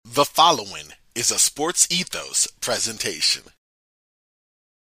The following is a Sports Ethos presentation.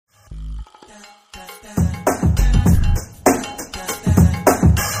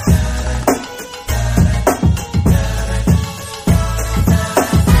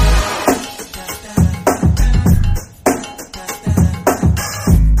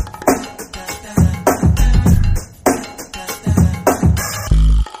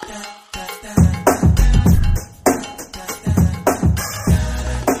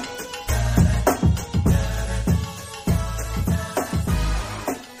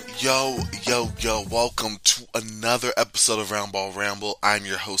 Yo, welcome to another episode of Roundball Ramble. I'm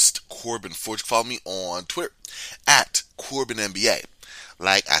your host, Corbin Forge. Follow me on Twitter, at CorbinNBA.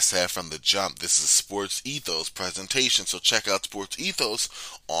 Like I said from the jump, this is a Sports Ethos presentation, so check out Sports Ethos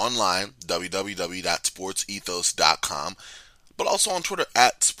online, www.sportsethos.com, but also on Twitter,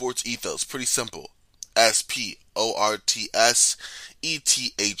 at Sports Ethos. Pretty simple,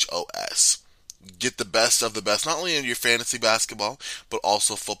 SPORTSETHOS. Get the best of the best, not only in your fantasy basketball, but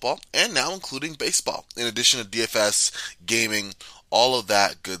also football, and now including baseball. In addition to DFS, gaming, all of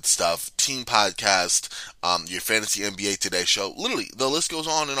that good stuff, team podcast, your fantasy NBA Today show. Literally, the list goes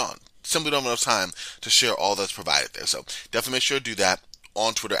on and on. Simply don't have enough time to share all that's provided there. So definitely make sure to do that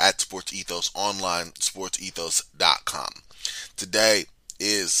on Twitter at Sports Ethos, online, sportsethos.com. Today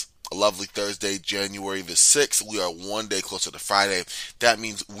is a lovely Thursday, January the 6th. We are one day closer to Friday. That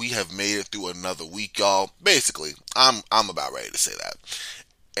means we have made it through another week, y'all. Basically, I'm about ready to say that.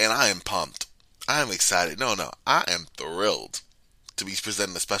 And I am pumped. I am excited. No, I am thrilled to be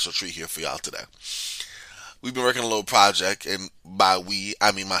presenting a special treat here for y'all today. We've been working on a little project, and by we,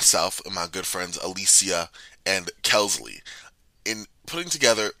 I mean myself and my good friends Alicia and Kelsley, in putting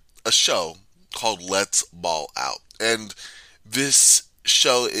together a show called Let's Ball Out. And this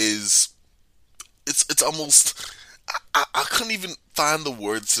show is, it's almost, I couldn't even find the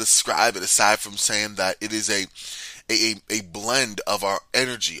words to describe it aside from saying that it is a blend of our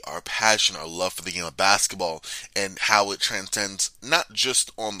energy, our passion, our love for the game of basketball, and how it transcends not just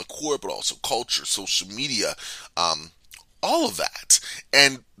on the court, but also culture, social media, all of that.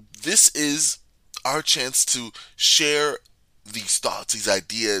 And this is our chance to share these thoughts, these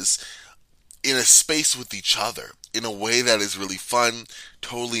ideas in a space with each other, in a way that is really fun,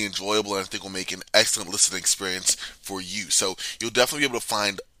 totally enjoyable, and I think will make an excellent listening experience for you. So you'll definitely be able to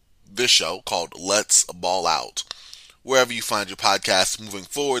find this show called Let's Ball Out wherever you find your podcasts moving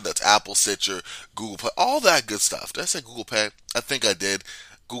forward. That's Apple, Stitcher, Google Play, all that good stuff. Did I say Google Play? I think I did.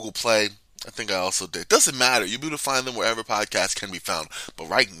 Google Play, I think I also did. Doesn't matter. You'll be able to find them wherever podcasts can be found. But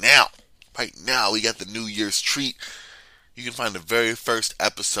right now, we got the New Year's treat. You can find the very first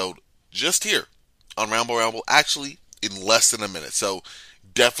episode just here on Ramble Ramble, actually in less than a minute. So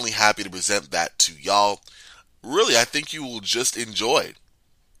definitely happy to present that to y'all. Really, I think you will just enjoy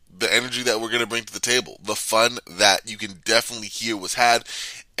the energy that we're going to bring to the table, the fun that you can definitely hear was had,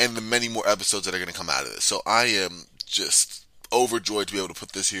 and the many more episodes that are going to come out of this. So I am just overjoyed to be able to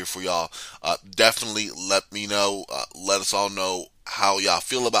put this here for y'all. Definitely let me know, let us all know how y'all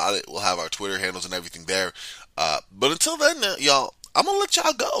feel about it. We'll have our Twitter handles and everything there. But until then, y'all, I'm going to let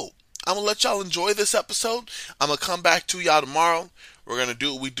y'all go. I'm going to let y'all enjoy this episode. I'm going to come back to y'all tomorrow. We're going to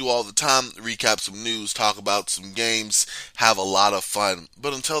do what we do all the time, recap some news, talk about some games, have a lot of fun.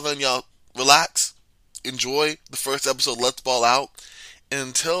 But until then, y'all, relax, enjoy the first episode, Let's Ball Out. And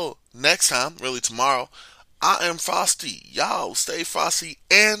until next time, really tomorrow, I am Frosty. Y'all stay frosty,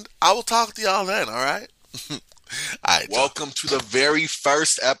 and I will talk to y'all then, all right? All right, welcome to the very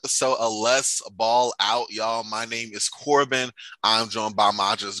first episode of Let's Ball Out, y'all. My name is Corbin. I'm joined by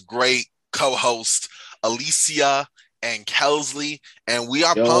my just great co-host, Alicia and Kelsley, and we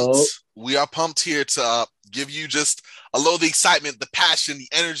are pumped. We are pumped here to give you just a little of the excitement, the passion, the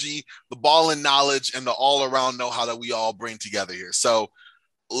energy, the ball and knowledge, and the all-around know-how that we all bring together here. So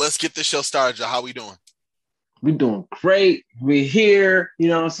let's get this show started, y'all. How we doing? We're doing great. We're here. You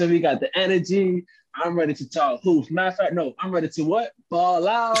know what I'm saying? We got the energy. I'm ready to talk hoops. Matter of fact, no, I'm ready to what? Ball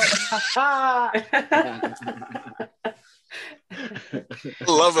out. I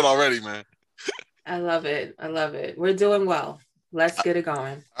love it already, man. I love it. We're doing well. Let's get it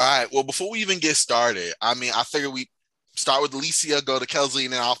going. All right. Well, before we even get started, I figure we start with Alicia, go to Kelsley,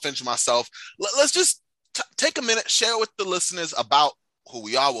 and then I'll finish myself. Let's just take a minute, share with the listeners about who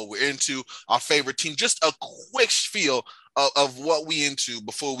we are, what we're into, our favorite team, just a quick spiel of what we into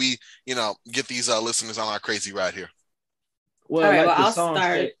before we, get these listeners on our crazy ride here. Well, all right, like I'll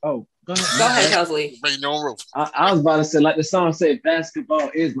start. Go ahead. Go ahead, Kelsley. I was about to say, like the song said,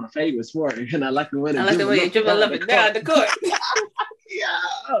 basketball is my favorite sport, and I like the way you dribble up and down the court. Yeah.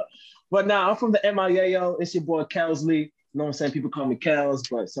 But now I'm from the MIAO. It's your boy Kelsley. You know what I'm saying? People call me Kels,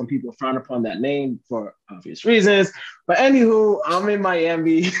 but some people frown upon that name for obvious reasons. But anywho, I'm in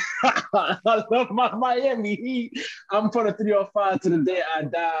Miami. I love my Miami Heat. I'm for the 305 to the day I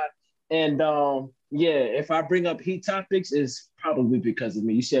die. And yeah, if I bring up Heat topics, it's probably because of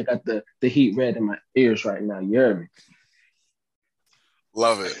me. You see, I got the Heat red in my ears right now. You heard me?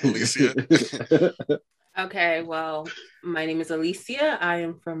 Love it, Alicia. Okay, well, my name is Alicia. I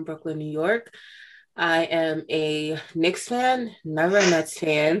am from Brooklyn, New York. I am a Knicks fan, never a Nets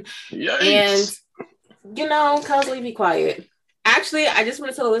fan. Yikes. And, casually be quiet. Actually, I just want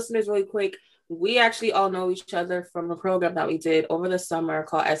to tell the listeners really quick, we actually all know each other from a program that we did over the summer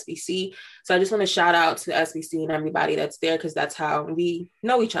called SBC. So I just want to shout out to SBC and everybody that's there because that's how we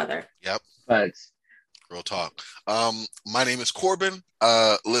know each other. Yep. Thanks. Real talk. My name is Corbin.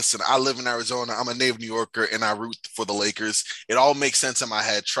 Listen, I live in Arizona. I'm a native New Yorker, and I root for the Lakers. It all makes sense in my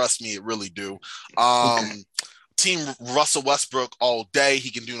head. Trust me, it really do. Okay. Team Russell Westbrook all day.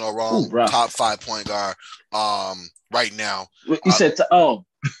 He can do no wrong. Ooh, Top 5 point guard right now. You said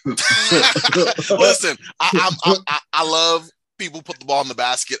Listen, I love people put the ball in the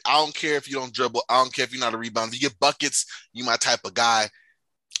basket. I don't care if you don't dribble. I don't care if you're not a rebounder. If you get buckets, you my type of guy.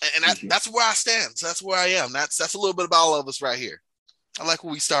 And that's where I stand. So that's where I am. That's a little bit about all of us right here. I like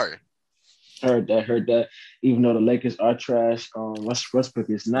where we started. Heard that. Even though the Lakers are trash, Westbrook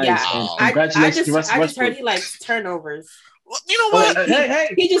is nice. Yeah, and congratulations to I just heard he likes turnovers. Well, you know what?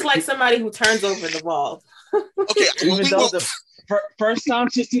 Hey. He just likes somebody who turns over the ball. Okay, even though the first time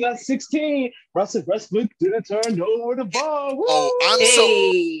since 2016, Russell Westbrook didn't turn over the ball. Woo!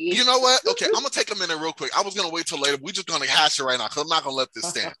 Oh, you know what? Okay, I'm gonna take a minute real quick. I was gonna wait till later. We're just gonna hash it right now because I'm not gonna let this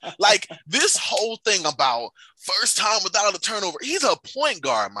stand. Like this whole thing about first time without a turnover. He's a point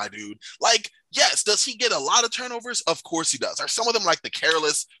guard, my dude. Like, yes, does he get a lot of turnovers? Of course he does. Are some of them like the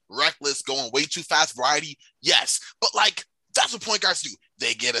careless, reckless, going way too fast variety? Yes, but like that's what point guards do.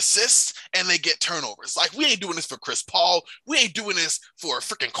 They get assists and they get turnovers. Like, we ain't doing this for Chris Paul. We ain't doing this for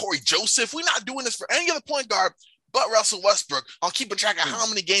freaking Corey Joseph. We're not doing this for any other point guard but Russell Westbrook on keeping track of how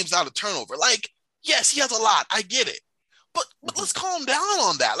many games out of turnover. Like, yes, he has a lot. I get it. But let's calm down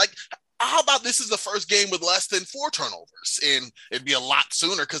on that. Like, how about this is the first game with less than 4 turnovers? And it'd be a lot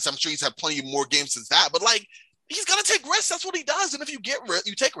sooner because I'm sure he's had plenty more games since that. But, like, he's going to take risks. That's what he does. And if you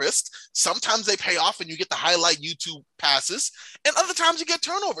take risks, sometimes they pay off and you get the highlight YouTube passes. And other times you get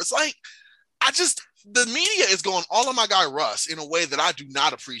turnovers. Like, the media is going all on my guy Russ in a way that I do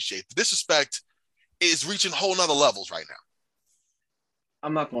not appreciate. The disrespect is reaching whole nother levels right now.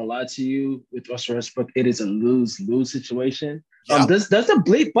 I'm not going to lie to you. With Russell Westbrook, it is a lose-lose situation. Yeah. Does the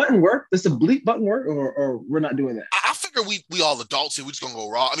bleep button work? Does the bleep button work or we're not doing that? I figure we all adults here. We're just going to go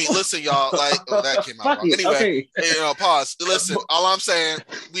raw. I mean, listen, y'all. Like, that came out wrong. Anyway, okay. Pause. Listen, all I'm saying,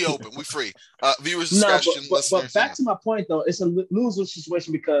 we open. We free. Viewers discretion. But back to my point, though. It's a lose-lose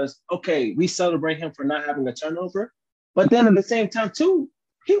situation because, okay, we celebrate him for not having a turnover. But then at the same time, too,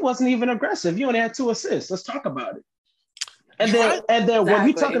 he wasn't even aggressive. He only had 2 assists. Let's talk about it. And then when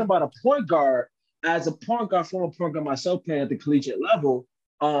we're talking about a point guard, as a point guard, former point guard myself playing at the collegiate level,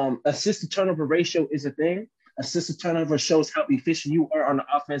 assist to turnover ratio is a thing. Assist to turnover shows how efficient you are on the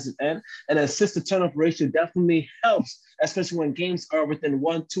offensive end. And assist to turnover ratio definitely helps, especially when games are within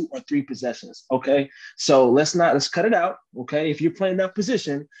 1, 2, or 3 possessions. Okay. So let's cut it out. Okay. If you're playing that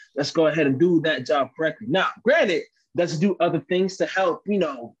position, let's go ahead and do that job correctly. Now, granted, does it do other things to help him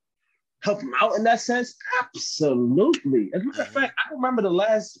out in that sense? Absolutely. As a matter of fact, I remember the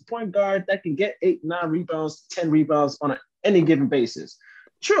last point guard that can get 8, 9 rebounds, 10 rebounds on any given basis.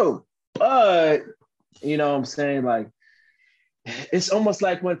 True. But, you know what I'm saying? Like, it's almost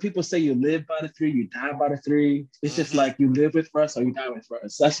like when people say you live by the 3, you die by the 3. It's just like you live with Russ or you die with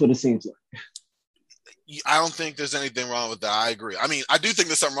Russ. That's what it seems like. I don't think there's anything wrong with that. I agree. I mean, I do think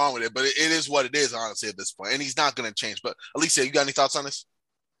there's something wrong with it, but it is what it is, honestly, at this point. And he's not going to change. But Alicia, you got any thoughts on this?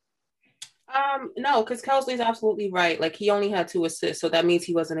 No, because Kelsley's absolutely right. Like, he only had 2 assists, so that means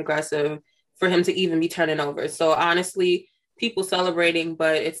he wasn't aggressive for him to even be turning over. So honestly, people celebrating,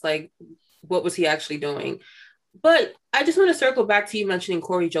 but it's like, what was he actually doing? But I just want to circle back to you mentioning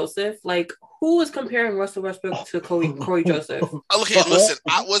Corey Joseph. Like, who was comparing Russell Westbrook to Corey Joseph? Okay, listen,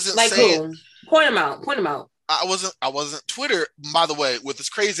 I wasn't like saying. Who? Point him out. I wasn't Twitter, by the way, with as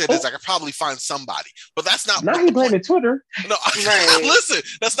crazy as it is, I could probably find somebody. But that's not now he blaming Twitter. No, right. Listen,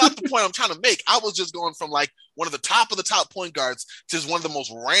 that's not the point I'm trying to make. I was just going from like one of the top point guards to one of the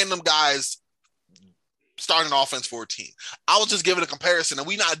most random guys starting offense for a team. I was just giving a comparison, and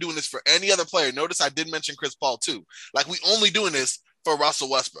we're not doing this for any other player. Notice I did mention Chris Paul too. Like, we only doing this for Russell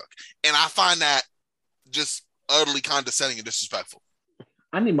Westbrook. And I find that just utterly condescending and disrespectful.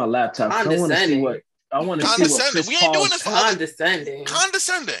 I need my laptop. I want to see what I want to see what Condescending. Chris We ain't doing Paul's this for other. Condescending.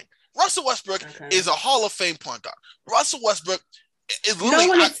 Condescending. Russell Westbrook is a Hall of Fame point guard. Russell Westbrook is literally.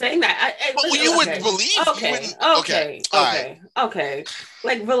 No one is saying that. But you would believe. Okay.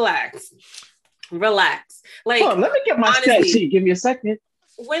 Like, relax. Like, hold on, let me get my stat sheet. Give me a second.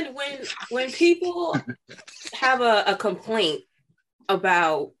 When people have a complaint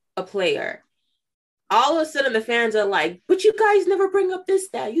about a player, all of a sudden the fans are like, but you guys never bring up this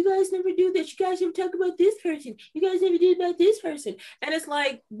stat. You guys never do this. You guys never talk about this person. You guys never do about this person. And it's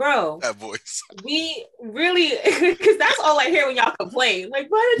like, bro, that voice. We really, because that's all I hear when y'all complain. Like,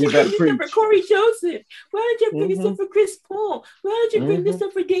 why did you bring this up for Corey Joseph? Why did you bring this up for Chris Paul? Why did you bring this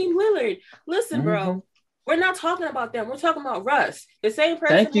up for Dame Lillard? Listen, bro. We're not talking about them. We're talking about Russ. The same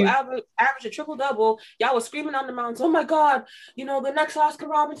person who averaged a triple-double. Y'all was screaming on the mountains, oh my God, the next Oscar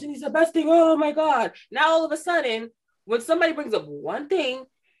Robertson, he's the best thing. Oh my God. Now all of a sudden, when somebody brings up one thing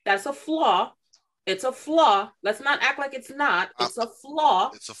that's a flaw, it's a flaw. Let's not act like it's not. It's a flaw.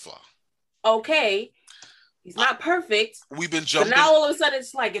 It's a flaw. Okay. He's not perfect. We've been jumping. But now all of a sudden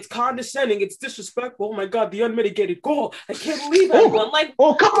it's like, it's condescending. It's disrespectful. Oh my God, the unmitigated goal. I can't believe everyone. Like,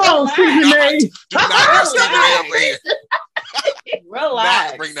 come on, Stephen A. Do not have Stephen A over here. Relax.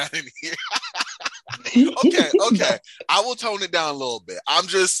 Not bring that in here. Okay. I will tone it down a little bit. I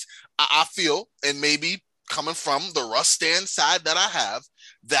feel, and maybe coming from the Russ stand side that I have,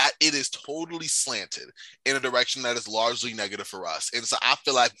 that it is totally slanted in a direction that is largely negative for us. And so I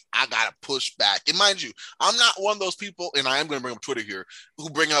feel like I got to push back. And mind you, I'm not one of those people, and I am going to bring up Twitter here,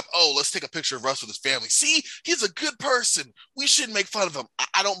 who bring up, oh, let's take a picture of Russ with his family. See, he's a good person. We shouldn't make fun of him.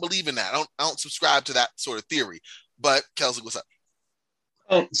 I don't believe in that. I don't subscribe to that sort of theory. But Kelsey, what's up?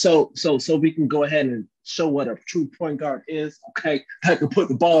 So we can go ahead and show what a true point guard is. Okay, I can put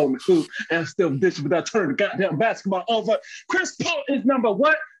the ball in the hoop and still dish it without turning the goddamn basketball over. Chris Paul is number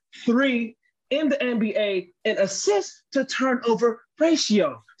 3 in the NBA in assist to turnover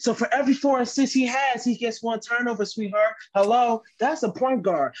ratio. So for every 4 assists he has, he gets 1 turnover, sweetheart. Hello, that's a point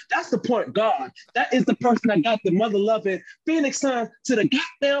guard. That's the point guard. That is the person that got the mother-loving Phoenix Suns to the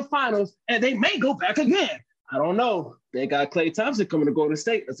goddamn finals, and they may go back again. I don't know. They got Klay Thompson coming to Golden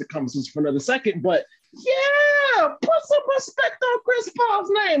State. That's a conversation for another second. But yeah, put some respect on Chris Paul's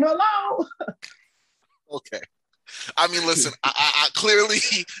name. Hello. Okay. I mean, listen. I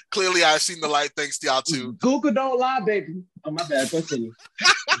clearly I've seen the light. Thanks to y'all too. Google don't lie, baby. Oh my bad. Continue.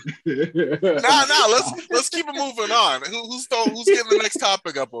 Nah. Let's keep it moving on. Who's getting the next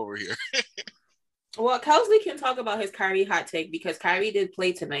topic up over here? Well, Kelsey can talk about his Kyrie hot take because Kyrie did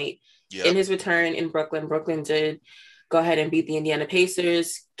play tonight in his return in Brooklyn. Brooklyn did go ahead and beat the Indiana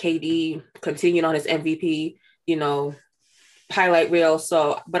Pacers. KD continued on his MVP, highlight reel.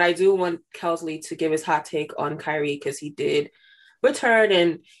 So, but I do want Kelsey to give his hot take on Kyrie because he did return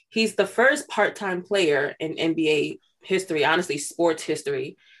and he's the first part-time player in NBA history, honestly, sports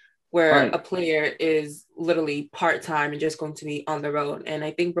history, where a player is literally part-time and just going to be on the road. And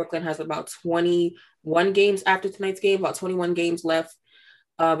I think Brooklyn has about 21 games after tonight's game, about 21 games left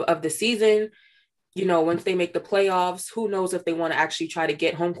of the season. Once they make the playoffs, who knows if they want to actually try to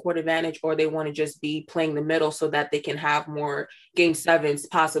get home court advantage or they want to just be playing the middle so that they can have more game 7s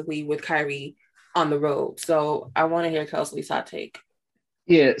possibly with Kyrie on the road. So I want to hear Kelsey's hot take.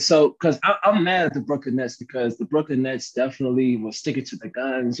 Yeah, so because I'm mad at the Brooklyn Nets because the Brooklyn Nets definitely was sticking to the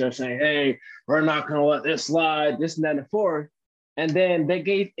guns. They're saying, hey, we're not going to let this slide, this and that and fourth. And then they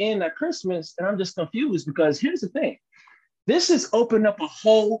gave in at Christmas, and I'm just confused because here's the thing. This has opened up a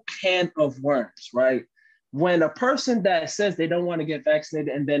whole can of worms, right? When a person that says they don't want to get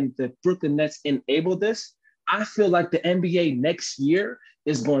vaccinated and then the Brooklyn Nets enable this, I feel like the NBA next year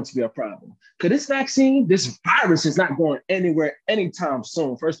is going to be a problem. Because this vaccine, this virus is not going anywhere anytime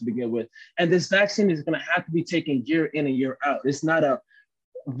soon, first to begin with. And this vaccine is going to have to be taken year in and year out. It's not a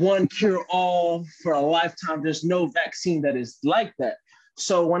one cure all for a lifetime. There's no vaccine that is like that.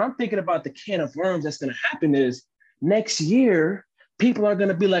 So when I'm thinking about the can of worms that's going to happen is next year, people are going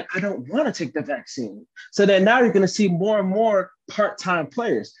to be like, I don't want to take the vaccine. So then now you're going to see more and more part-time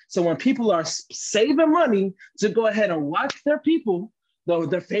players. So when people are saving money to go ahead and watch their people, though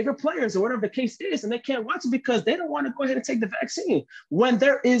their favorite players or whatever the case is, and they can't watch it because they don't want to go ahead and take the vaccine. When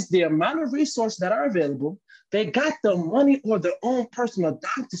there is the amount of resources that are available, they got the money or their own personal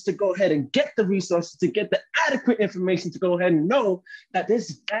doctors to go ahead and get the resources to get the adequate information to go ahead and know that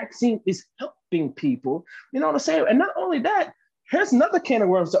this vaccine is helping people. You know what I'm saying? And not only that, here's another can of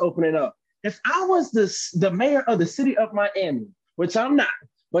worms to open it up. If I was the mayor of the city of Miami, which I'm not,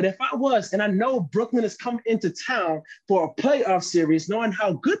 but if I was, and I know Brooklyn is coming into town for a playoff series, knowing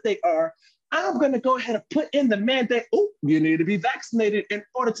how good they are, I'm going to go ahead and put in the mandate. Oh, you need to be vaccinated in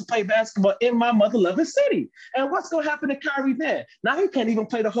order to play basketball in my mother-loving city. And what's going to happen to Kyrie then? Now he can't even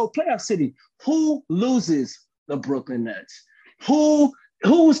play the whole playoff city. Who loses? The Brooklyn Nets. Who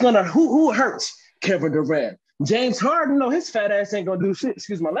hurts? Kevin Durant. James Harden, no, his fat ass ain't gonna do shit.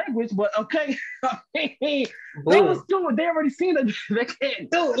 Excuse my language, but okay. They was doing. They already seen it. They can't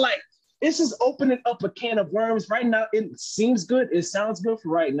do it. Like, it's just opening up a can of worms. Right now, it seems good. It sounds good for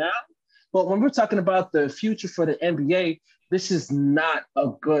right now. But when we're talking about the future for the NBA, this is not a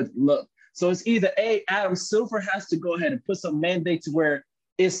good look. So it's either Adam Silver has to go ahead and put some mandate to where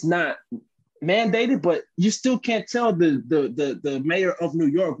it's not mandated, but you still can't tell the mayor of New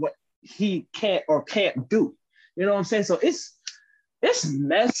York what he can't or can't do. You know what I'm saying? So it's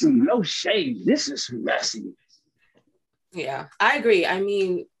messy. No shade. This is messy. Yeah, I agree. I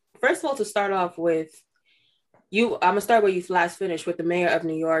mean, first of all, to start off with, I'm gonna start where you last finished with the mayor of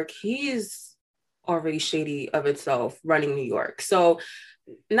New York. He's already shady of itself running New York. So,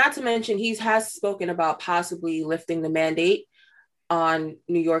 not to mention, he has spoken about possibly lifting the mandate on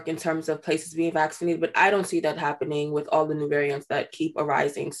New York in terms of places being vaccinated, but I don't see that happening with all the new variants that keep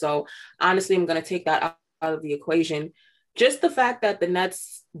arising. So, honestly, I'm gonna take that out of the equation. Just the fact that the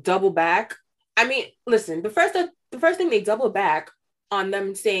Nets double back. I mean, listen, the first thing they double back on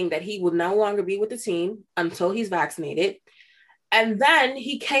them saying that he will no longer be with the team until he's vaccinated. And then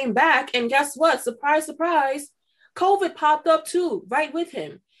he came back, and guess what? Surprise, surprise, COVID popped up too, right with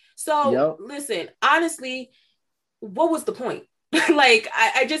him. So Listen, honestly, what was the point? Like,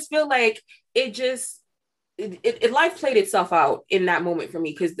 I just feel like it life played itself out in that moment for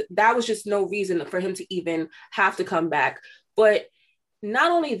me, because that was just no reason for him to even have to come back. But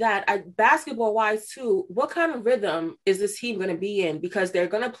not only that, basketball wise too, what kind of rhythm is this team going to be in? Because they're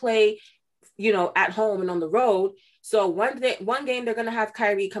going to play, at home and on the road. So one game they're going to have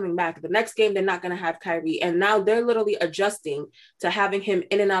Kyrie coming back. The next game they're not going to have Kyrie. And now they're literally adjusting to having him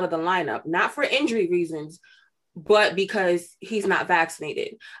in and out of the lineup, not for injury reasons, but because he's not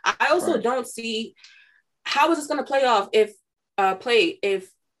vaccinated. I also don't see how is this going to play off if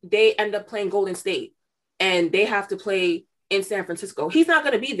they end up playing Golden State and they have to play in San Francisco. He's not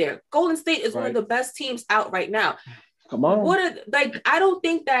going to be there. Golden State is one of the best teams out right now. Come on. I don't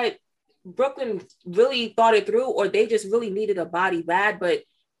think that Brooklyn really thought it through, or they just really needed a body bad, but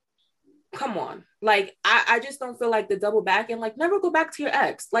come on. Like, I just don't feel like the double back and like, never go back to your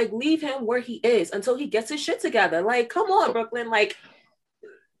ex. Like, leave him where he is until he gets his shit together. Like, come on, Brooklyn. Like,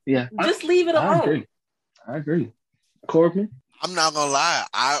 just leave it alone. I agree. Corbin? I'm not gonna lie.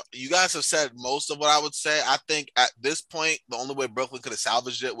 You guys have said most of what I would say. I think at this point, the only way Brooklyn could have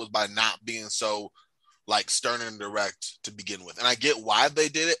salvaged it was by not being so like stern and direct to begin with. And I get why they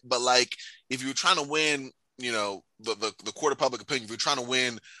did it, but like, if you're trying to win, the court of public opinion, if you're trying to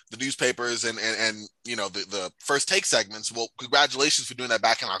win the newspapers and the first take segments, well, congratulations for doing that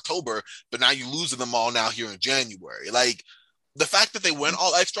back in October, but now you're losing them all now here in January. Like, the fact that they went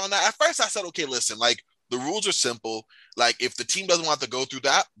all extra on that, at first I said, okay, listen, like, the rules are simple. Like, if the team doesn't want to go through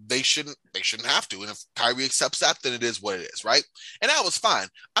that, they shouldn't have to. And if Kyrie accepts that, then it is what it is, right? And that was fine.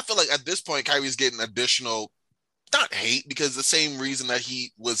 I feel like at this point, Kyrie's getting additional, not hate, because the same reason that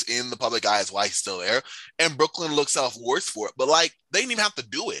he was in the public eye is why he's still there. And Brooklyn looks self-worse for it. But like, they didn't even have to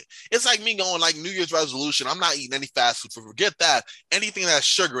do it. It's like me going like New Year's resolution, I'm not eating any fast food. Forget that. Anything that has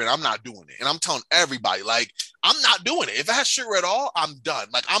sugar in, I'm not doing it. And I'm telling everybody, like, I'm not doing it. If it has sugar at all, I'm done.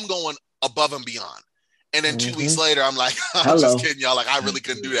 Like, I'm going above and beyond. And then 2 weeks later, I'm like, I'm just kidding, y'all. Like, I really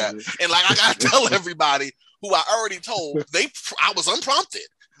couldn't do that. And like, I got to tell everybody who I already told, I was unprompted.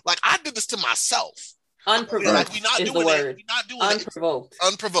 Like, I did this to myself. Unprovoked. Like, we're not doing it. We're not doing Unprovoked. it.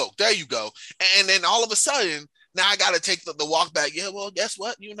 Unprovoked. There you go. And then all of a sudden, now I got to take the walk back. Yeah, well, guess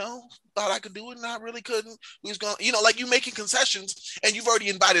what? Thought I could do it, and I really couldn't. We was going, like, you making concessions, and you've already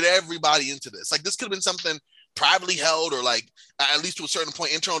invited everybody into this. Like, this could have been something privately held, or like, at least to a certain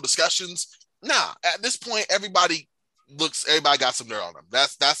point, internal discussions. Nah, at this point, everybody got some dirt on them.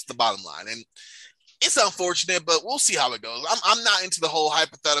 That's the bottom line. And it's unfortunate, but we'll see how it goes. I'm not into the whole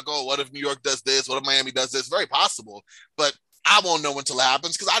hypothetical. What if New York does this? What if Miami does this? Very possible, but I won't know until it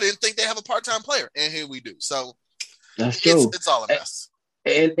happens, because I didn't think they have a part-time player, and here we do. So that's true. It's all a mess.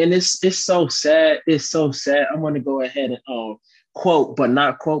 And it's so sad. It's so sad. I'm going to go ahead and quote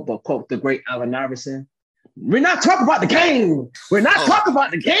the great Allen Iverson. We're not talking about the game. We're not talking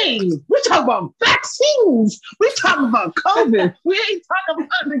about the game. We're talking about vaccines. We're talking about COVID. We ain't talking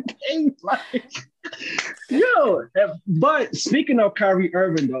about the game. Like, but speaking of Kyrie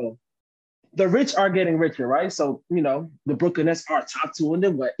Irving, though, the rich are getting richer, right? So, the Brooklyn Nets are top 2 in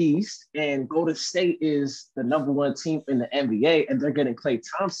the East, and Golden State is the number 1 team in the NBA, and they're getting Klay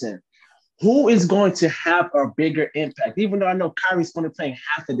Thompson. who is going to have a bigger impact? Even though I know Kyrie's going to play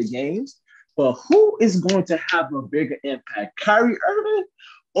half of the games, but who is going to have a bigger impact? Kyrie Irving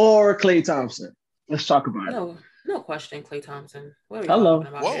or Klay Thompson? Let's talk about it. No question, Klay Thompson. What are we Hello.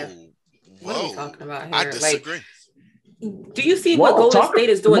 talking about here? What are we talking about here? I disagree. Do you see what Golden State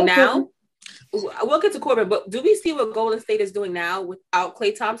is doing now? We'll get to Corbin, but do we see what Golden State is doing now without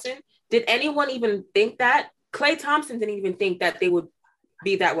Klay Thompson? Did anyone even think that? Klay Thompson didn't even think that they would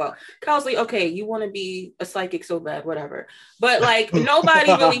be that well. Kelsey, okay, you want to be a psychic so bad, whatever. But like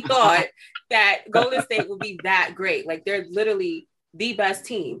nobody really thought that Golden State would be that great. Like they're literally the best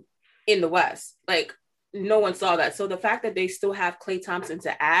team in the West. Like no one saw that. So the fact that they still have Klay Thompson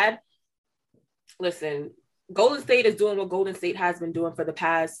to add, listen, Golden State is doing what Golden State has been doing for the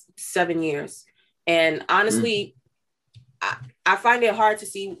past 7 years. And honestly, I find it hard to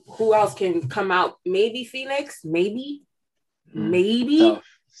see who else can come out. Maybe Phoenix, maybe.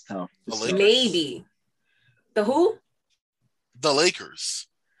 It's tough. Maybe. The who? The Lakers.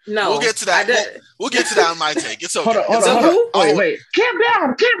 No. We'll get to that. We'll get to that on my take. It's okay. Hold on. Wait. Calm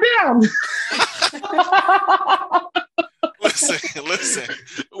down. Listen.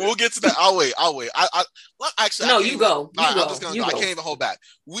 We'll get to that. I'll wait. Actually, no, you go. I'm just gonna go. I can't even hold back.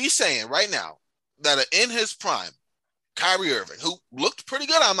 We saying right now that in his prime, Kyrie Irving, who looked pretty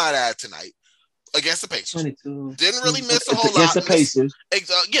good, I might add, tonight against the Pacers, 22. Didn't really miss a whole lot. Against the Pacers,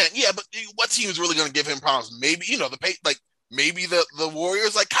 yeah. But what team is really going to give him problems? Maybe maybe the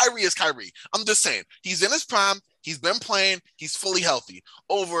Warriors. Like Kyrie is Kyrie. I'm just saying he's in his prime. He's been playing. He's fully healthy.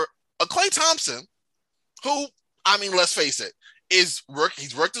 Over a Klay Thompson, who, I mean, let's face it, he's worked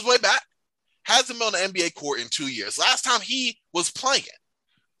his way back. Hasn't been on the NBA court in 2 years. Last time he was playing,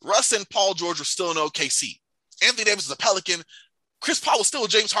 Russ and Paul George were still in OKC. Anthony Davis is a Pelican. Chris Paul was still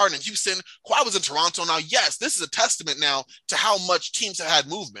with James Harden in Houston. Kawhi was in Toronto. Now, yes, this is a testament now to how much teams have had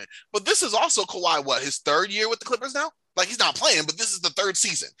movement. But this is also Kawhi, his third year with the Clippers now? Like, he's not playing, but this is the third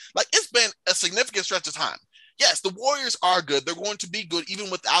season. Like, it's been a significant stretch of time. Yes, the Warriors are good. They're going to be good even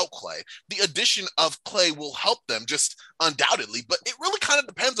without Klay. The addition of Klay will help them, just undoubtedly. But it really kind of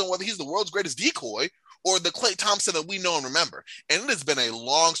depends on whether he's the world's greatest decoy or the Klay Thompson that we know and remember. And it has been a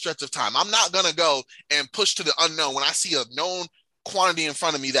long stretch of time. I'm not going to go and push to the unknown when I see a known quantity in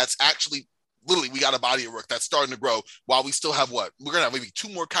front of me that's actually, literally, we got a body of work that's starting to grow while we still have we're going to have maybe 2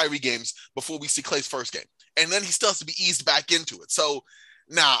 more Kyrie games before we see Klay's first game. And then he still has to be eased back into it. So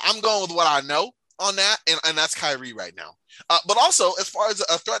now I'm going with what I know on that, and that's Kyrie right now. But also, as far as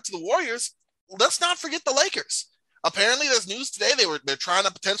a threat to the Warriors, let's not forget the Lakers. Apparently, there's news today. They're trying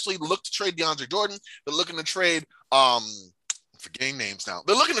to potentially look to trade DeAndre Jordan. They're looking to trade I'm forgetting names now.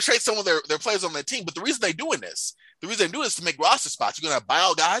 They're looking to trade some of their players on their team. But the reason they're doing this is to make roster spots. You're going to buy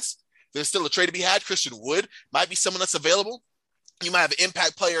out guys. There's still a trade to be had. Christian Wood might be someone that's available. You might have an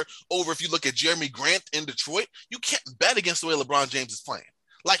impact player over. If you look at Jeremy Grant in Detroit, you can't bet against the way LeBron James is playing.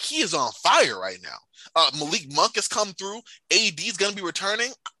 Like, he is on fire right now. Malik Monk has come through. AD is going to be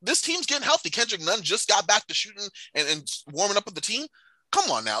returning. This team's getting healthy. Kendrick Nunn just got back to shooting and warming up with the team.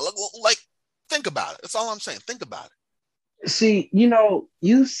 Come on now. Like, think about it. That's all I'm saying. Think about it. See,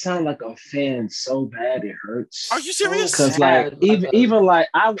 you sound like a fan so bad it hurts. Are you serious? Because even like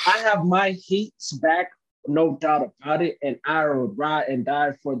I have my Heats back, no doubt about it, and I would ride and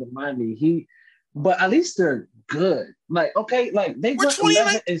die for the Miami Heat. But at least they're good. Like, okay, like they went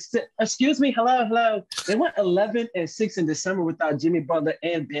 11 and 6. Excuse me, hello. They went 11-6 in December without Jimmy Butler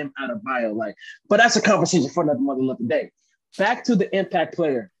and Bam Adebayo. Like, but that's a conversation for another mother day. Back to the impact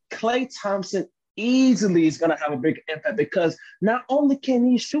player, Klay Thompson easily is going to have a big impact because not only can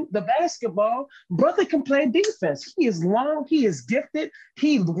he shoot the basketball, brother can play defense. He is long, he is gifted,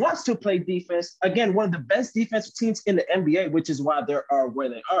 he wants to play defense. Again, one of the best defensive teams in the NBA, which is why they are where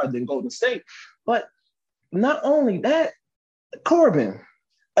they are than Golden State. But not only that, Corbin,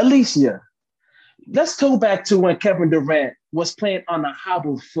 Alicia, let's go back to when Kevin Durant was playing on a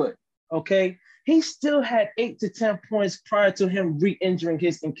hobbled foot, okay? He still had 8 to 10 points prior to him re-injuring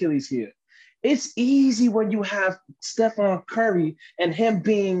his Achilles heel. It's easy when you have Stephen Curry and him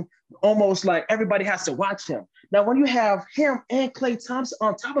being almost like everybody has to watch him. Now, when you have him and Klay Thompson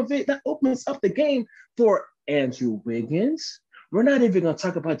on top of it, that opens up the game for Andrew Wiggins. We're not even going to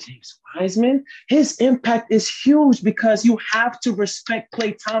talk about James Wiseman. His impact is huge because you have to respect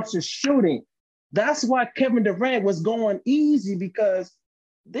Klay Thompson's shooting. That's why Kevin Durant was going easy because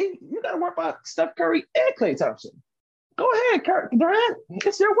you got to worry about Steph Curry and Klay Thompson. Go ahead, Durant.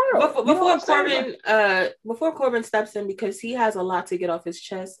 It's your world. Before Corbin steps in, because he has a lot to get off his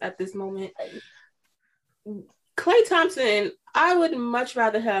chest at this moment. Klay Thompson, I would much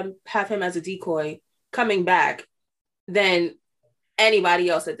rather have him as a decoy coming back than anybody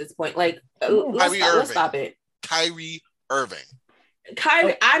else at this point. Like, let's stop it. Kyrie Irving.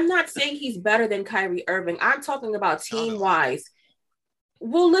 I'm not saying he's better than Kyrie Irving. I'm talking about team-wise.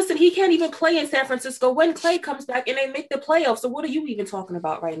 Well, listen, he can't even play in San Francisco when Clay comes back and they make the playoffs. So what are you even talking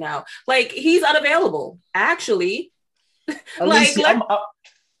about right now? Like, he's unavailable, actually. I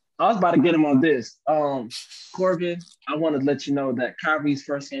was about to get him on this. Corbin, I want to let you know that Kyrie's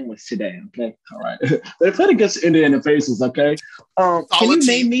first game was today. Okay, all right. They played against Indiana Pacers. Okay. Can you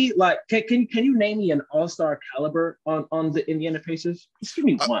name me can you name me an all-star caliber on the Indiana Pacers? Just give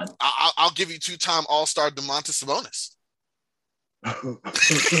me one. I'll give you 2-time all-star Domantas Sabonis. Okay.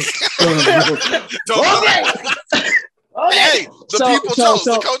 Hey, people chose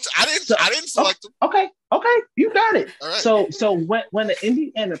the coach. I didn't select him. Okay, you got it. All right. So when the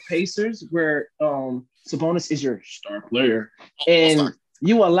Indiana Pacers, where Sabonis is your star player, and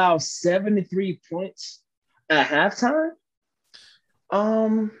you allow 73 points at halftime,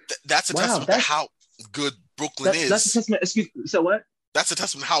 that's a testament to how good Brooklyn is. That's a testament. Excuse me. So what? That's a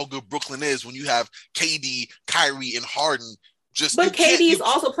testament to how good Brooklyn is when you have KD, Kyrie, and Harden. But KD is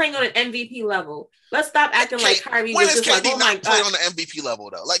also playing on an MVP level. Let's stop acting like Kyrie was just like, oh my God. Playing on the MVP level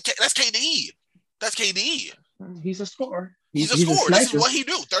though? Like that's KD. That's KD. He's a scorer. He's a scorer. This is what he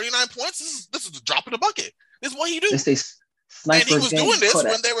do. 39 points. This is a drop in the bucket. This is what he do. And he was doing this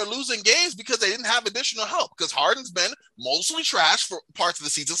when they were losing games because they didn't have additional help. Because Harden's been mostly trash for parts of the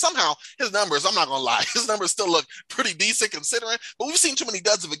season. Somehow his numbers, I'm not gonna lie, his numbers still look pretty decent considering. But we've seen too many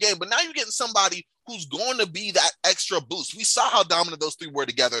duds of a game. But now you're getting somebody who's going to be that extra boost. We saw how dominant those three were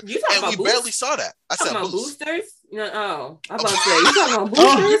together, and we barely saw that. I said boosters. No, I'm about to say you talking about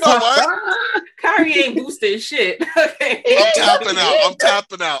boosters. You know what? Kyrie ain't boosting shit. Okay. I'm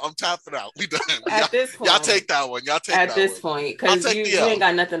tapping out. We done. At this point, y'all take that one. At this point, because you ain't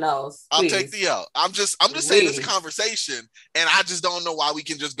got nothing else. I'll take the L. I'm just saying this conversation, and I just don't know why we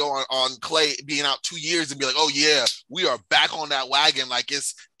can just go on Clay being out 2 years and be like, oh yeah, we are back on that wagon like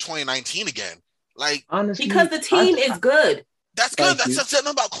it's 2019 again. Like, honestly, because the team is good. That's good. That's nothing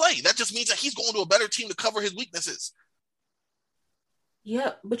about Clay. That just means that he's going to a better team to cover his weaknesses.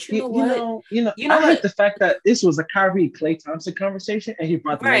 Yeah, but you know what? I hate the fact that this was a Kyrie Klay Thompson conversation, and he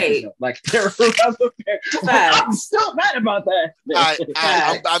brought the Lakers up. Like, I'm still mad about that.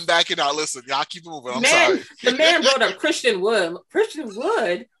 I'm backing out. Listen, y'all keep moving. I'm sorry. The man brought up Christian Wood. Christian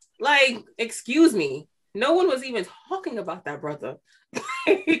Wood, like, excuse me, no one was even talking about that brother.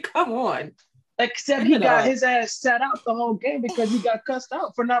 Come on. Except he got his ass sat out the whole game because he got cussed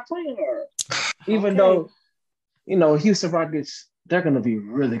out for not playing hard. Even though, Houston Rockets, they're going to be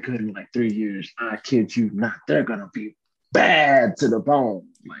really good in like 3 years. I kid you not. They're going to be bad to the bone.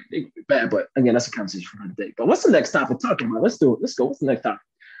 Like, they're going to be bad. But again, that's a conversation for another day. But what's the next topic talking about? Let's do it. Let's go. What's the next topic?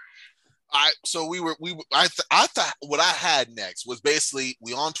 I thought what I had next was basically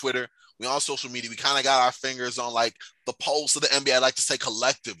we on Twitter, we on social media, we kind of got our fingers on like the pulse of the NBA. I like to say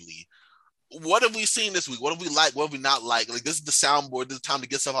collectively. What have we seen this week? What have we liked? What have we not liked? Like, this is the soundboard. This is time to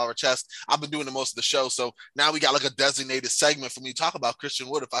get stuff off our chest. I've been doing the most of the show, so now we got like a designated segment for me to talk about Christian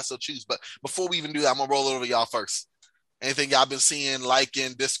Wood if I so choose. But before we even do that, I'm gonna roll it over y'all first. Anything y'all been seeing,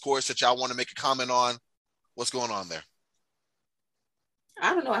 liking, discourse that y'all want to make a comment on? What's going on there?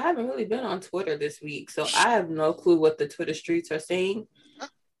 I don't know. I haven't really been on Twitter this week, so I have no clue what the Twitter streets are saying.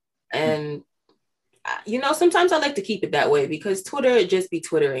 And sometimes I like to keep it that way because Twitter just be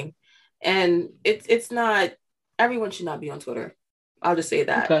twittering. And it's not, everyone should not be on Twitter. I'll just say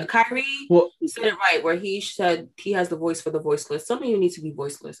that. Okay. Kyrie said it right, where he said he has the voice for the voiceless. Some of you need to be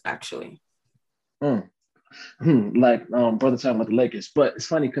voiceless, actually. Like brother talking about the Lakers. But it's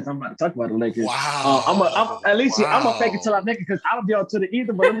funny because I'm about to talk about the Lakers. Wow. I'm gonna fake it till I make it because I don't be on Twitter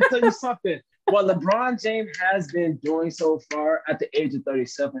either. But let me tell you something. What LeBron James has been doing so far at the age of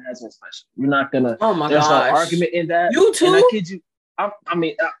 37 has been special. You're not gonna. Oh my there's gosh. no argument in that. You too. And I kid you. I'm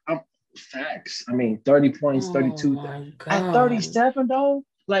facts. 30 points, 32. At 37 though,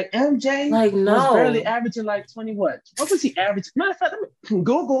 like MJ was barely averaging like 20 what? What was he averaging? Matter of fact, let me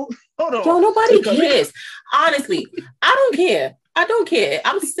Google. Hold on. Yo, nobody cares. Honestly, I don't care.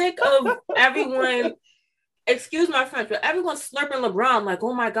 I'm sick of everyone, excuse my French, but everyone's slurping LeBron like,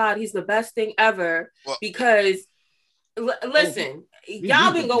 oh my God, he's the best thing ever. Because listen,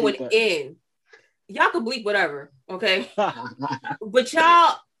 y'all been going in. Y'all can bleep whatever, okay? But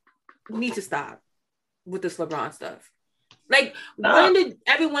y'all need to stop with this LeBron stuff. Like, when did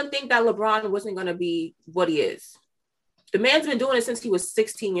everyone think that LeBron wasn't going to be what he is? The man's been doing it since he was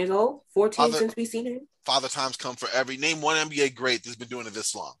 16 years old, 14 since we've seen him. Father times come for every. Name one NBA great that's been doing it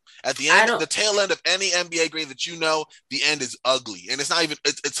this long. At the end, the tail end of any NBA great that the end is ugly. And it's not even,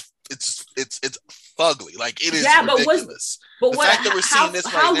 it's fugly. Like it is ridiculous. But the what? fact that we're seeing this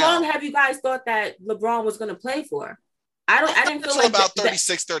how right long now, have you guys thought that LeBron was going to play for? I didn't feel until like about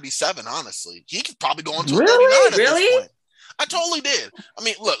 36, 37, honestly. He could probably go into Really? 39 at this point. I totally did. I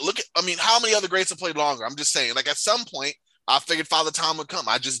mean, look at, I mean, how many other greats have played longer? I'm just saying, like, at some point, I figured Father Time would come.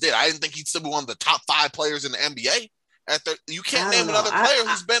 I just did. I didn't think he'd still be one of the top 5 players in the NBA. You can't name another player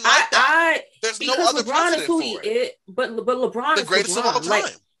who's been like that. There's no other LeBron precedent is who for he it. is, but LeBron The is greatest LeBron. of all time.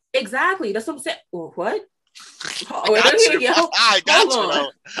 Like, exactly. That's what I'm saying. Well, what? I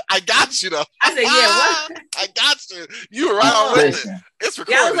got you though. I said, yeah, what? I got you. You were right on with it. It's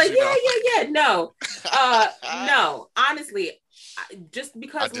recorded. Yeah, I was like, yeah. No, no. Honestly, just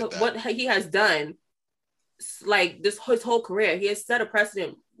because of what he has done, like his whole career, he has set a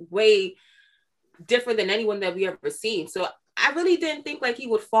precedent way different than anyone that we ever seen. So I really didn't think like he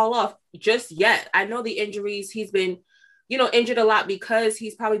would fall off just yet. I know the injuries, he's been, injured a lot because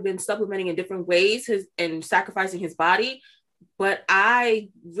he's probably been supplementing in different ways and sacrificing his body. But I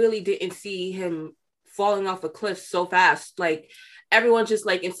really didn't see him falling off a cliff so fast. Like everyone's just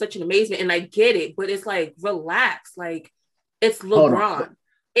like in such an amazement, and I get it, but it's like, relax. Like it's LeBron.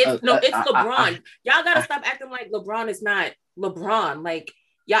 It's LeBron. Y'all gotta stop acting like LeBron is not LeBron. Like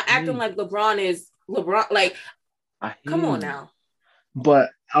y'all acting like LeBron is LeBron. Like, come on now. But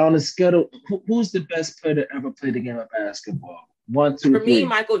on the schedule, who's the best player to ever play the game of basketball? 1, 2, 3. For me,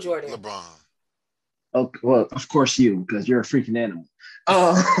 Michael Jordan. LeBron. Okay, well, of course you, because you're a freaking animal.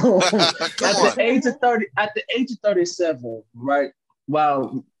 At the age of 37, right?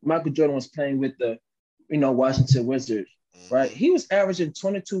 While Michael Jordan was playing with the, Washington Wizards, right? He was averaging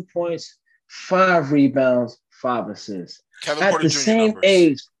 22 points, 5 rebounds, 5 assists. Kevin At Porter the Jr. same numbers.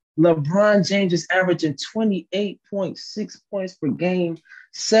 age, LeBron James is averaging 28.6 points per game,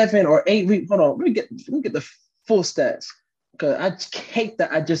 7 or 8. Hold on, let me get the full stats, because I hate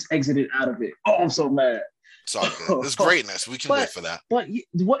that I just exited out of it. Oh, I'm so mad. It's all good. It's greatness. We can live for that. But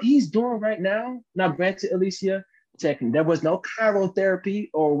what he's doing right now, granted, Alicia, checking, there was no chirotherapy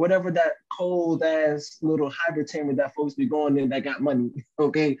or whatever that cold ass little hydrotainment that folks be going in that got money.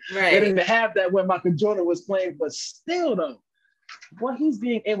 Okay, right? They didn't have that when Michael Jordan was playing, but still though, what he's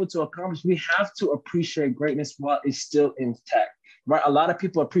being able to accomplish, we have to appreciate greatness while it's still intact, right? A lot of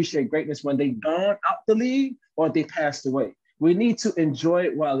people appreciate greatness when they've gone out the league or they passed away. We need to enjoy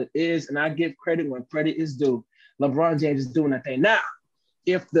it while it is, and I give credit when credit is due. LeBron James is doing that thing. Now,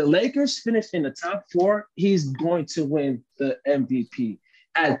 if the Lakers finish in the top 4, he's going to win the MVP.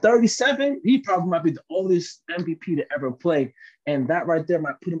 At 37, he probably might be the oldest MVP to ever play, and that right there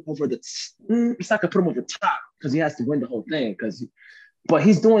might put him over the. It's not gonna put him over the top because he has to win the whole thing. But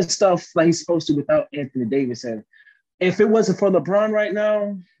he's doing stuff like he's supposed to without Anthony Davis. And if it wasn't for LeBron right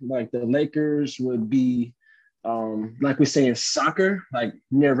now, like the Lakers would be, like we say in soccer, like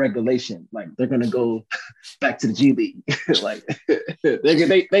near regulation. Like they're gonna go back to the G League. Like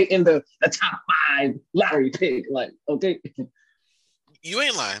they in the top 5 lottery pick. Like, okay. You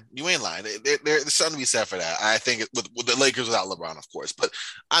ain't lying. There's something to be said for that. I think with the Lakers without LeBron, of course. But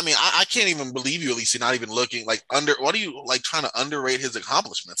I mean, I can't even believe you, at least you're not even looking like what are you like trying to underrate his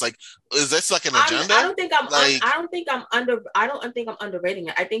accomplishments? Like, is this like an agenda? I don't think I'm underrating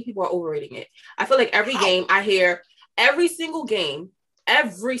it. I think people are overrating it. I feel like every game I hear, every single game,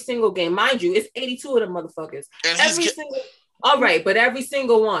 mind you, it's 82 of them motherfuckers. And all right, but every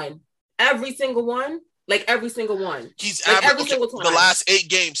single one. Like every single one. He's like averaged single time. The last 8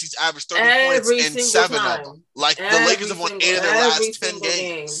 games, he's averaged 30 points in 7 of them. Like the Lakers have won 8 of their last 10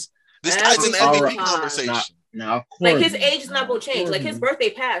 games. This guy's in the MVP conversation. Now, of course. Like his age is not going to change. Like his birthday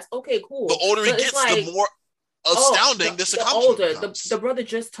passed. Okay, cool. The older he gets, like, the more astounding this accomplishment becomes. The brother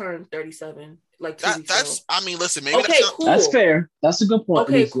just turned 37. Like that's. I mean, listen, maybe okay, that's cool. That's fair. That's a good point.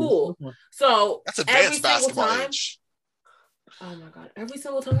 Okay, cool. So that's advanced basketball age. Oh my god! Every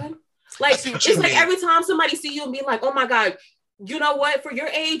single time. Like it's like every time somebody see you and be like, "Oh my god, you know what? For your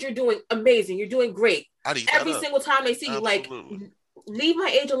age, you're doing amazing. You're doing great." Every single time they see you, like, leave my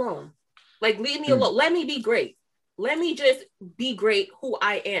age alone. Like, leave me alone. Let me be great. Let me just be great who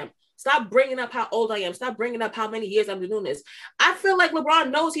I am. Stop bringing up how old I am. Stop bringing up how many years I've been doing this. I feel like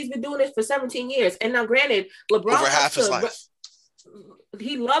LeBron knows he's been doing this for 17 years. And now, granted, LeBron over half his life.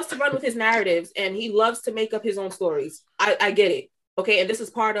 He loves to run with his narratives and he loves to make up his own stories. I get it. Okay, and this is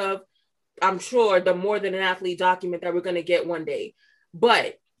part of, I'm sure, the More Than an Athlete document that we're going to get one day.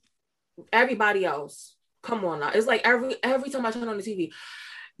 But everybody else, come on now. It's like every time I turn on the TV,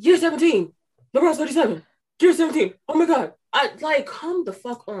 year 17, LeBron's 37, year 17. Oh my God. Come the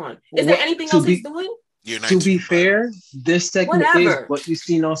fuck on. Is there anything else he's doing? To be fair, this segment is what you've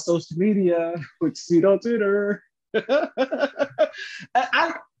seen on social media, what you see on Twitter.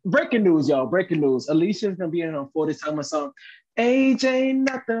 breaking news, y'all. Breaking news. Alicia's gonna be in her 40 summer song. Age ain't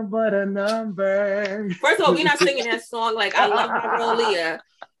nothing but a number. First of all, we're not singing that song. Like, I love my girl Leah,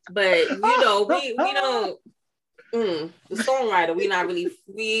 but we don't. The songwriter, we not really.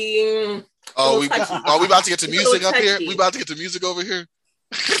 Are we about to get to music up here? We about to get to music over here.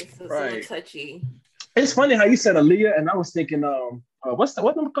 It's a little touchy. It's funny how you said Aaliyah, and I was thinking, what's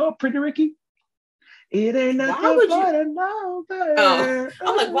them called? Pretty Ricky. It ain't nothing but a number. Oh,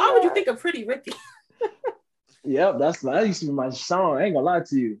 I'm like, why would you think of Pretty Ricky? Yep, that used to be my song. I ain't gonna lie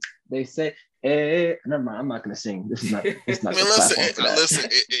to you. They say, never mind. I'm not gonna sing. This is not. It's not. I mean, listen.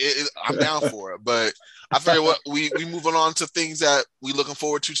 I'm down for it, but I figure what we moving on to things that we looking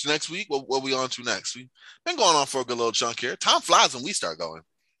forward to next week. What we on to next? We've been going on for a good little chunk here. Time flies when we start going.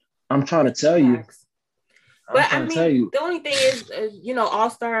 I'm trying to tell you. But I mean, the only thing is,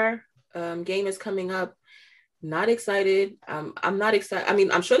 All-Star game is coming up. Not excited. I'm not excited. I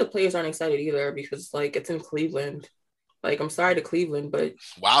mean, I'm sure the players aren't excited either because, like, it's in Cleveland. Like, I'm sorry to Cleveland, but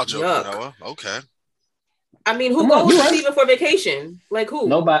wow, Joe Noah. Okay. I mean, who goes to Cleveland for vacation? Like, who?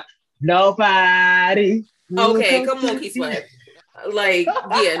 Nobody. Okay, come on, Keith Sweat. Like,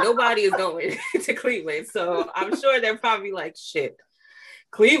 yeah, nobody is going to Cleveland. So I'm sure they're probably like, shit,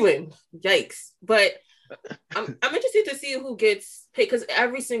 Cleveland, yikes. But I'm interested to see who gets picked because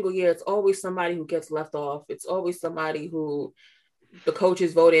every single year it's always somebody who gets left off. It's always somebody who the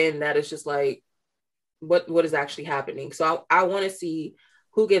coaches vote in that is just like, what is actually happening. So I want to see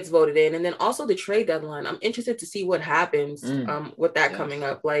who gets voted in, and then also the trade deadline. I'm interested to see what happens with that coming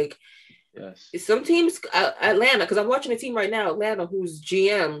up. Like, some teams, Atlanta, because I'm watching a team right now, Atlanta, whose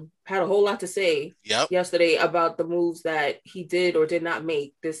GM had a whole lot to say yesterday about the moves that he did or did not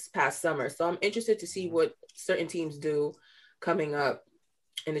make this past summer. So I'm interested to see what certain teams do coming up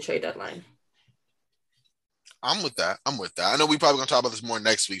in the trade deadline. I'm with that. I know we probably going to talk about this more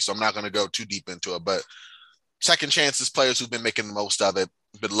next week, so I'm not going to go too deep into it, but second chances players who've been making the most of it.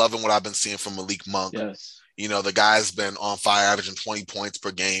 Been loving what I've been seeing from Malik Monk. Yes. The guy's been on fire, averaging 20 points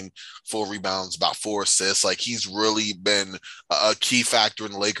per game, 4 rebounds, about 4 assists. Like, he's really been a key factor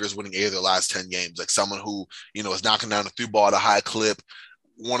in the Lakers winning 8 of their last 10 games. Like, someone who, is knocking down the through ball at a high clip.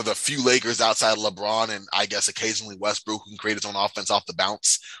 One of the few Lakers outside of LeBron and I guess occasionally Westbrook who can create his own offense off the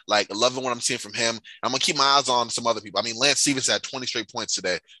bounce. Like, loving what I'm seeing from him. I'm going to keep my eyes on some other people. I mean, Lance Stevenson had 20 straight points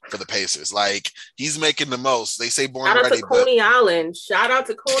today for the Pacers. Like, he's making the most. They say born ready. Shout out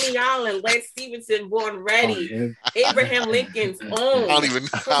to Coney Island. Lance Stevenson, born ready. Abraham Lincoln's own. I don't even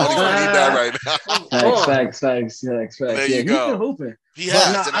need that right now. Facts. There you go. He's been hooping. He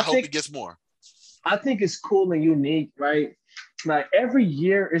has, and I hope he gets more. I think it's cool and unique, right? Like, every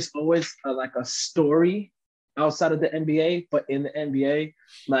year is always like a story outside of the NBA, but in the NBA,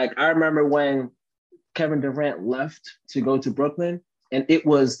 like, I remember when Kevin Durant left to go to Brooklyn, and it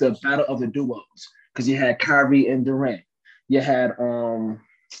was the battle of the duos because you had Kyrie and Durant, you had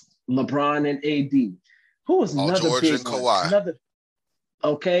LeBron and AD. Who was another George big and Kawhi?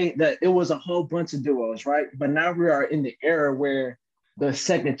 That it was a whole bunch of duos, right? But now we are in the era where the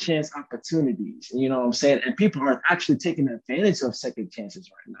second chance opportunities, you know what I'm saying? And people are actually taking advantage of second chances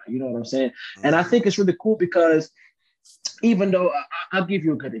right now. You know what I'm saying? And I think it's really cool because even though I'll give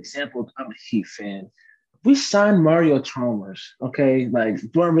you a good example, I'm a Heat fan. We signed Mario Chalmers, okay? Like,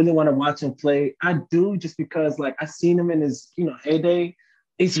 do I really want to watch him play? I do, just because, like, I seen him in his, heyday.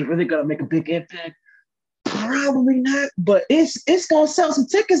 Is he really going to make a big impact? Probably not, but it's going to sell some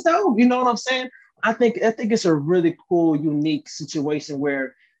tickets though. You know what I'm saying? I think it's a really cool, unique situation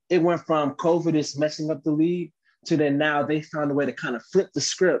where it went from COVID is messing up the league to then now they found a way to kind of flip the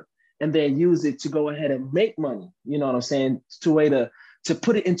script and then use it to go ahead and make money. You know what I'm saying? It's a way to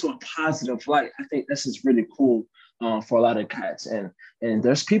put it into a positive light. I think this is really cool for a lot of cats. And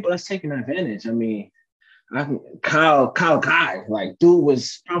there's people that's taking advantage. I mean, Kyle Guy, like, dude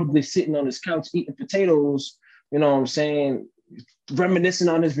was probably sitting on his couch eating potatoes, you know what I'm saying, reminiscing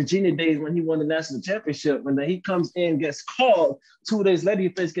on his Virginia days when he won the national championship. And then he comes in, gets called 2 days later, he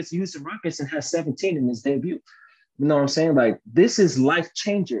plays against the Houston Rockets and has 17 in his debut. You know what I'm saying? Like, this is life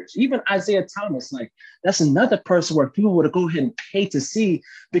changers. Even Isaiah Thomas, like, that's another person where people would go ahead and pay to see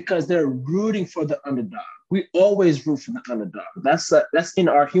because they're rooting for the underdog. We always root for the underdog. That's in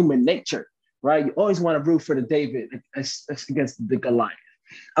our human nature, right? You always want to root for the David against the Goliath,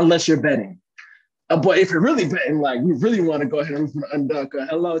 unless you're betting. But if you're really betting, like, we really want to go ahead and root for the underdog.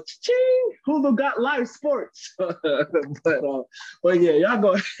 Hello, ching! Hulu got live sports. but yeah, y'all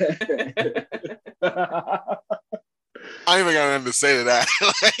go ahead. I ain't even got nothing to say to that.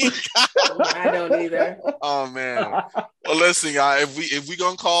 I don't either. Oh man. Well, listen, y'all. If we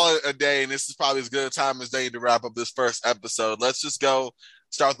gonna call it a day, and this is probably as good a time as day to wrap up this first episode, let's just go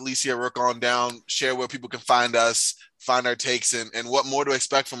start with Alicia, work on down, share where people can find us, find our takes, and what more to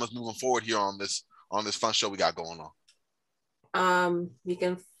expect from us moving forward here on this fun show we got going on. You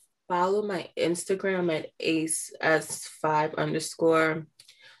can follow my Instagram at AceS5_.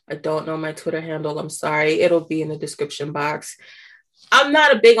 I don't know my Twitter handle. I'm sorry. It'll be in the description box. I'm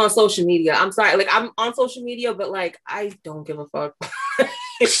not a big on social media. I'm sorry. Like, I'm on social media, but like, I don't give a fuck.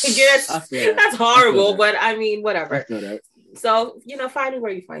 Yes, that's horrible, but I mean, whatever. So, find me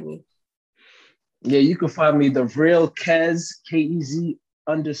where you find me. Yeah, you can find me The Real Kez,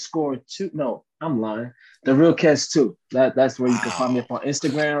 KEZ_2. No, I'm lying. The Real Kez 2. That's where you can find me up on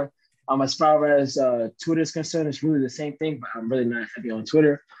Instagram. As far as Twitter is concerned, it's really the same thing, but I'm really not heavy on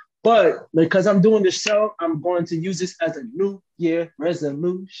Twitter. But because I'm doing this show, I'm going to use this as a New Year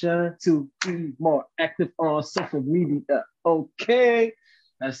resolution to be more active on social media. Okay.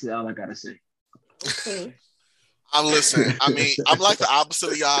 That's all I got to say. Okay. I'm listening. I mean, I'm like the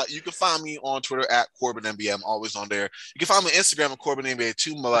opposite of y'all. You can find me on Twitter at CorbinNBA. I'm always on there. You can find me on Instagram at CorbinNBA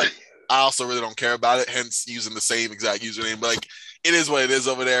too, but like, I also really don't care about it, hence using the same exact username. But like, it is what it is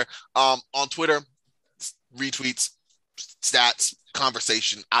over there. On Twitter, retweets, stats,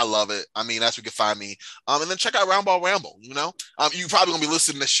 conversation. I love it. I mean, that's where you can find me. And then check out Roundball Ramble. You probably gonna be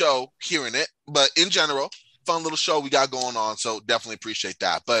listening to the show, hearing it, but in general, fun little show we got going on. So definitely appreciate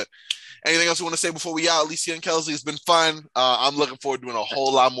that. But anything else you want to say before we out? Alicia and Kelsey, it's been fun. I'm looking forward to doing a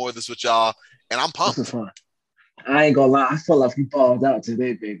whole lot more of this with y'all, and I'm pumped. This is fun. I ain't gonna lie. I feel like we balled out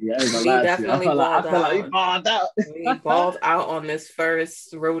today, baby. I ain't gonna lie to you. I feel like we balled out. We balled out on this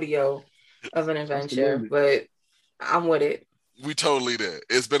first rodeo of an adventure, but I'm with it. We totally did.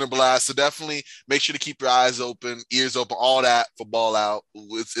 It's been a blast. So definitely make sure to keep your eyes open, ears open, all that for Ball Out.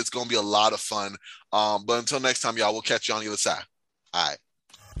 It's going to be a lot of fun. But until next time, y'all, we'll catch you on the other side. All right.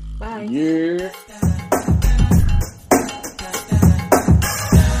 Bye. Yeah.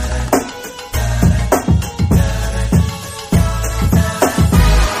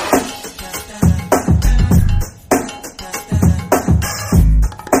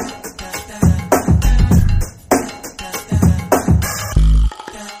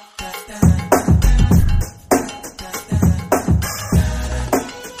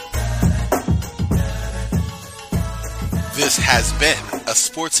 This has been a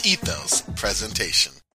Sports Ethos presentation.